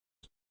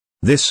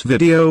This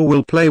video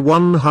will play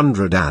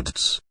 100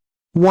 ads.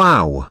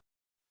 Wow!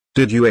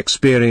 Did you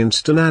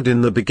experience an ad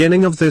in the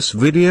beginning of this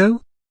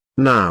video?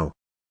 Now,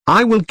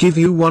 I will give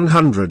you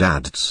 100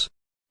 ads.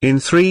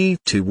 In 3,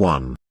 2,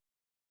 1.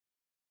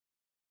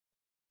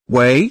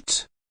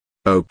 Wait.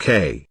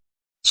 Okay.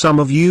 Some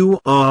of you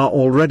are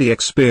already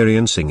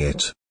experiencing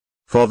it.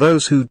 For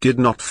those who did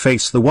not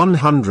face the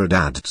 100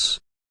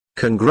 ads,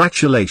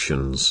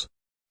 congratulations.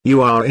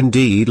 You are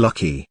indeed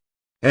lucky.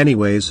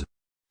 Anyways,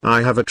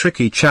 I have a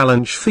tricky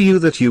challenge for you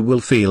that you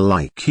will feel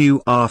like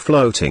you are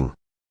floating.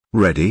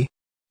 Ready?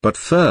 But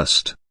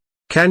first,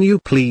 can you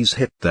please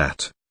hit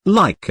that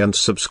like and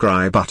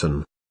subscribe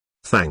button?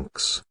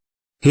 Thanks.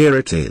 Here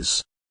it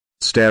is.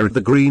 Stare at the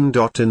green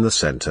dot in the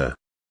center.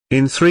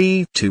 In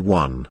 3, 2,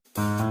 1.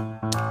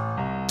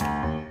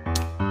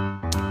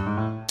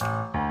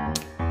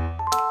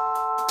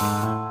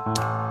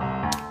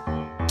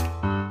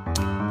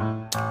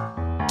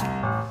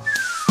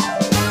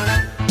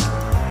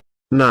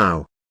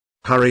 Now,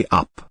 hurry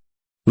up.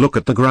 Look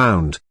at the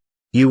ground.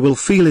 You will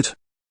feel it.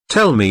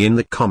 Tell me in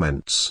the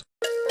comments.